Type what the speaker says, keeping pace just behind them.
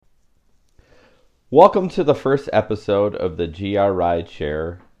Welcome to the first episode of the GR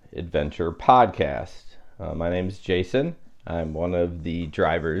Rideshare Adventure podcast. My name is Jason. I'm one of the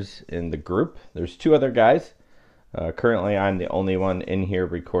drivers in the group. There's two other guys. Currently, I'm the only one in here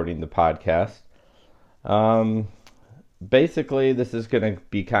recording the podcast. Basically, this is going to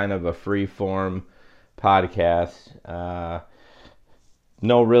be kind of a free-form podcast.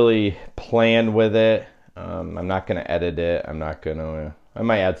 No really plan with it. I'm not going to edit it. I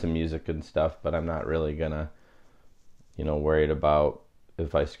might add some music and stuff, but I'm not really going to, worried about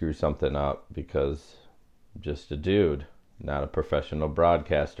if I screw something up because I'm just a dude, not a professional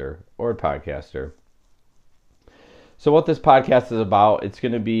broadcaster or podcaster. So what this podcast is about, it's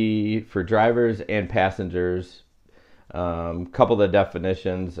going to be for drivers and passengers. Couple of the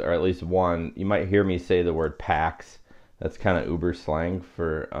definitions, or at least one, you might hear me say the word PAX. That's kind of Uber slang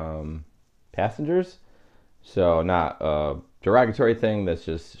for passengers. So not a derogatory thing, that's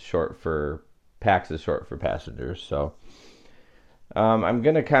just short for, PAX is short for passengers. So I'm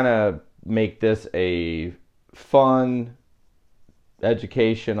going to kind of make this a fun,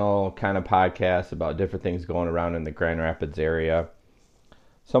 educational kind of podcast about different things going around in the Grand Rapids area.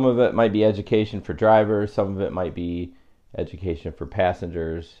 Some of it might be education for drivers, some of it might be education for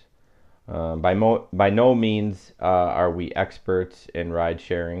passengers. By no means are we experts in ride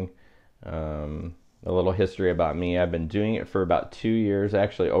sharing. A little history about me. I've been doing it for about 2 years,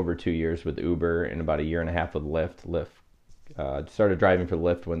 actually over 2 years with Uber, and about a year and a half with Lyft. Started driving for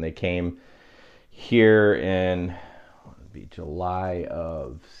Lyft when they came here in July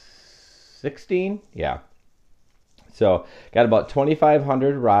of 16. Yeah. So got about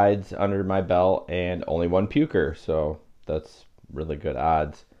 2,500 rides under my belt and only one puker. So that's really good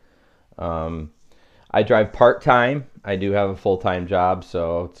odds. I drive part-time. I do have a full-time job,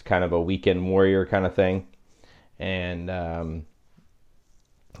 so it's kind of a weekend warrior kind of thing. And I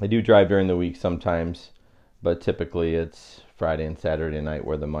do drive during the week sometimes, but typically it's Friday and Saturday night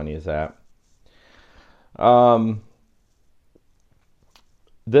where the money is at.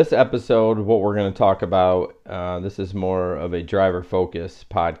 This episode, what we're going to talk about, this is more of a driver-focused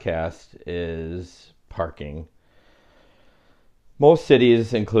podcast, is parking. Most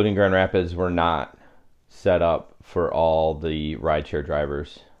cities, including Grand Rapids, were not set up for all the rideshare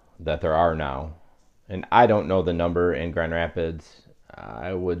drivers that there are now. And I don't know the number in Grand Rapids.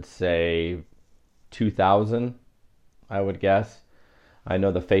 I would say 2,000, I would guess. I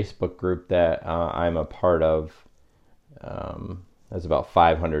know the Facebook group that I'm a part of has about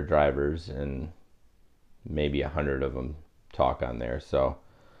 500 drivers, and maybe 100 of them talk on there. So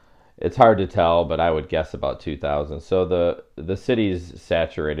it's hard to tell, but I would guess about 2,000. So the city's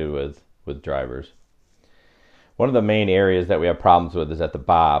saturated with drivers. One of the main areas that we have problems with is at the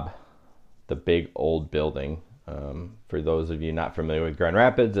Bob, the big old building. For those of you not familiar with Grand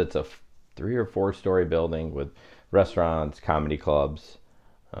Rapids, it's a 3 or 4 story building with restaurants, comedy clubs,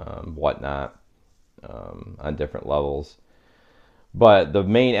 whatnot, on different levels. But the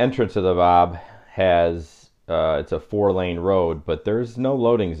main entrance of the Bob has, it's a 4-lane road, but there's no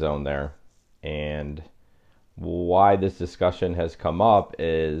loading zone there. And why this discussion has come up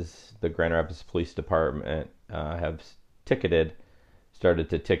is the Grand Rapids Police Department have started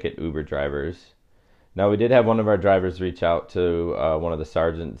to ticket Uber drivers. Now, we did have one of our drivers reach out to one of the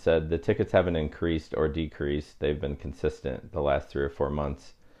sergeants, said the tickets haven't increased or decreased. They've been consistent the last 3 or 4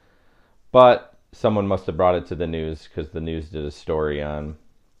 months. But someone must have brought it to the news because the news did a story on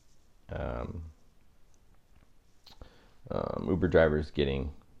Uber drivers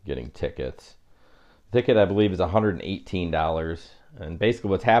getting tickets. The ticket, I believe, is $118. And basically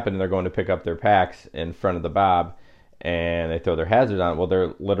what's happened, they're going to pick up their packs in front of the Bob, and they throw their hazard on. Well,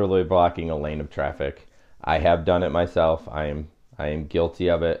 they're literally blocking a lane of traffic. I have done it myself. I am guilty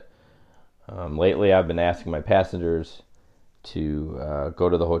of it. Lately, I've been asking my passengers to go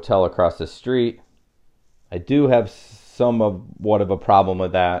to the hotel across the street. I do have somewhat of a problem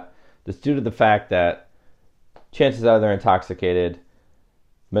with that. That's due to the fact that chances are they're intoxicated.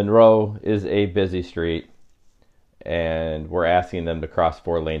 Monroe is a busy street, and we're asking them to cross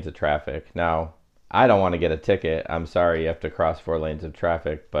 4 lanes of traffic. Now, I don't want to get a ticket. I'm sorry you have to cross 4 lanes of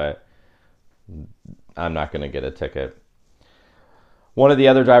traffic, but I'm not going to get a ticket. One of the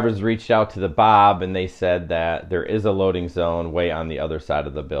other drivers reached out to the Bob, and they said that there is a loading zone way on the other side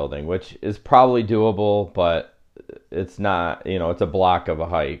of the building, which is probably doable, but it's not, it's a block of a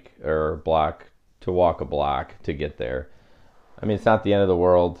hike, or a block to walk a block to get there. I mean, it's not the end of the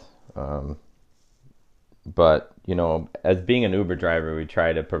world. But, as being an Uber driver, we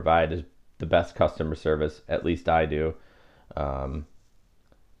try to provide the best customer service, at least I do, to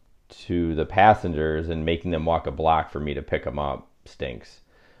the passengers, and making them walk a block for me to pick them up stinks.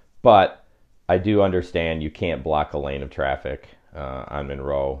 But I do understand you can't block a lane of traffic on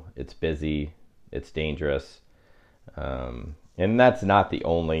Monroe. It's busy, it's dangerous, and that's not the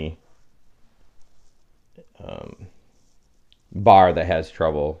only bar that has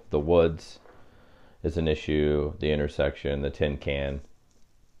trouble. The Woods is an issue, the intersection, the Tin Can.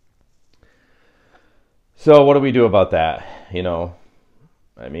 So what do we do about that?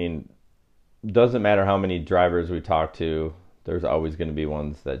 I mean, doesn't matter how many drivers we talk to, there's always going to be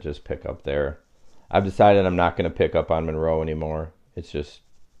ones that just pick up there. I've decided I'm not going to pick up on Monroe anymore. I just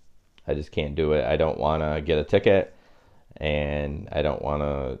can't do it. I don't want to get a ticket, and I don't want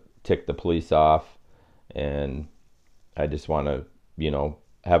to tick the police off, and I just want to,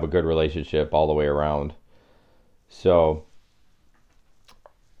 have a good relationship all the way around. So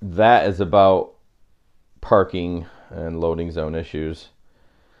that is about parking and loading zone issues.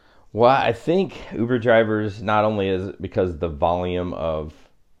 Well, I think Uber drivers, not only is it because the volume of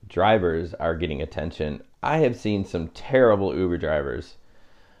drivers are getting attention, I have seen some terrible Uber drivers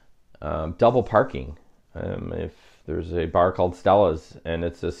double parking. If there's a bar called Stella's and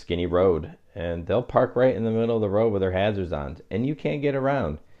it's a skinny road, and they'll park right in the middle of the road with their hazards on, and you can't get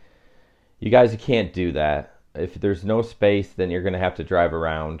around. You guys, you can't do that. If there's no space, then you're going to have to drive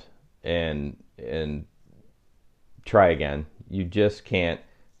around and try again. You just can't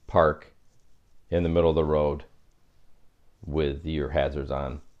park in the middle of the road with your hazards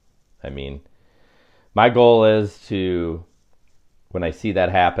on. I mean, my goal is to, when I see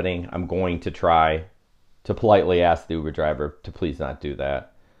that happening, I'm going to try to politely ask the Uber driver to please not do that.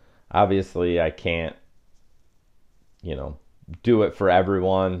 Obviously, I can't, do it for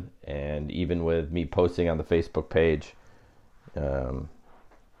everyone. And even with me posting on the Facebook page,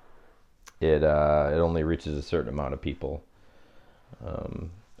 it only reaches a certain amount of people.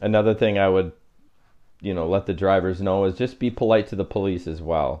 Another thing I would, let the drivers know is just be polite to the police as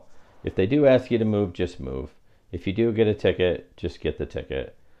well. If they do ask you to move, just move. If you do get a ticket, just get the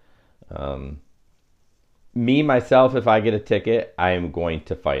ticket. Myself, if I get a ticket, I am going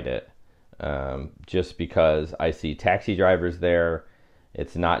to fight it. Just because I see taxi drivers there.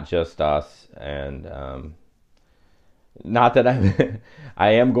 It's not just us. And not that I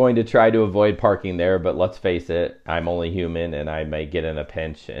am going to try to avoid parking there, but let's face it, I'm only human, and I may get in a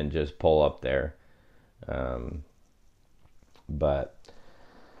pinch and just pull up there.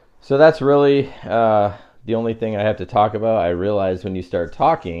 So that's really the only thing I have to talk about. I realize when you start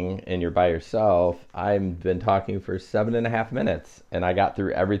talking and you're by yourself, I've been talking for 7.5 minutes, and I got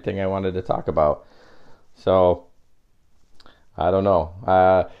through everything I wanted to talk about. So I don't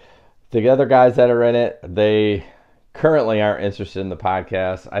know. The other guys that are in it, they currently aren't interested in the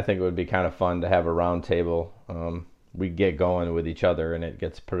podcast. I think it would be kind of fun to have a round table. We get going with each other, and it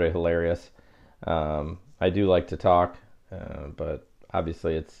gets pretty hilarious. I do like to talk, but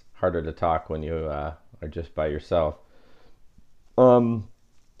obviously it's harder to talk when you are just by yourself.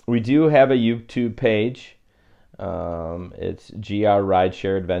 We do have a YouTube page. It's GR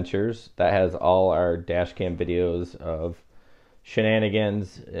Rideshare Adventures. That has all our dash cam videos of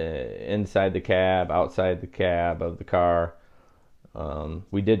shenanigans inside the cab, outside the cab of the car.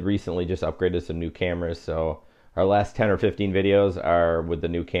 We did recently just upgrade to some new cameras, so our last 10 or 15 videos are with the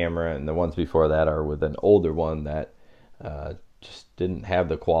new camera, and the ones before that are with an older one that just didn't have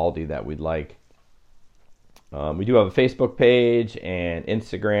the quality that we'd like. We do have a Facebook page and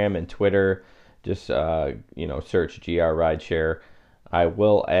Instagram and Twitter. Just search GR Rideshare. I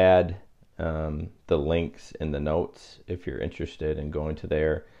will add the links in the notes if you're interested in going to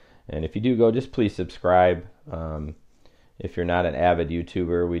there. And if you do go, just please subscribe. If you're not an avid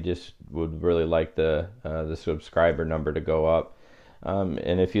YouTuber, we just would really like the subscriber number to go up.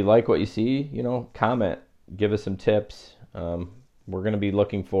 And if you like what you see, comment, give us some tips. We're going to be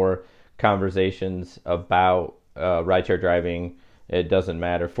looking for conversations about rideshare driving. It doesn't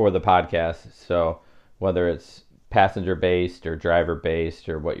matter for the podcast. So whether it's passenger based or driver based,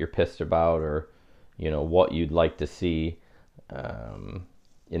 or what you're pissed about, or what you'd like to see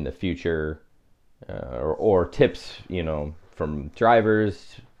in the future, or tips from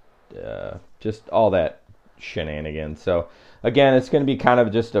drivers, just all that shenanigans. So again, it's going to be kind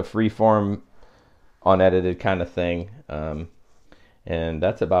of just a free form, unedited kind of thing, and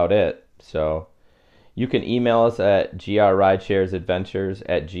that's about it. So you can email us at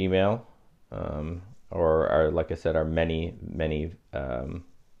grridesharesadventures@gmail.com, or like I said, our many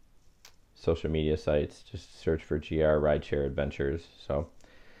social media sites. Just search for GR Rideshare Adventures. So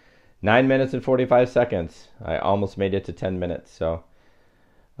 9 minutes and 45 seconds. I almost made it to 10 minutes. So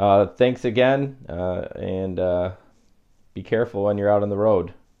thanks again, and be careful when you're out on the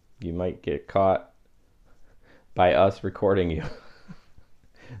road. You might get caught by us recording you.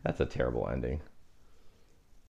 That's a terrible ending.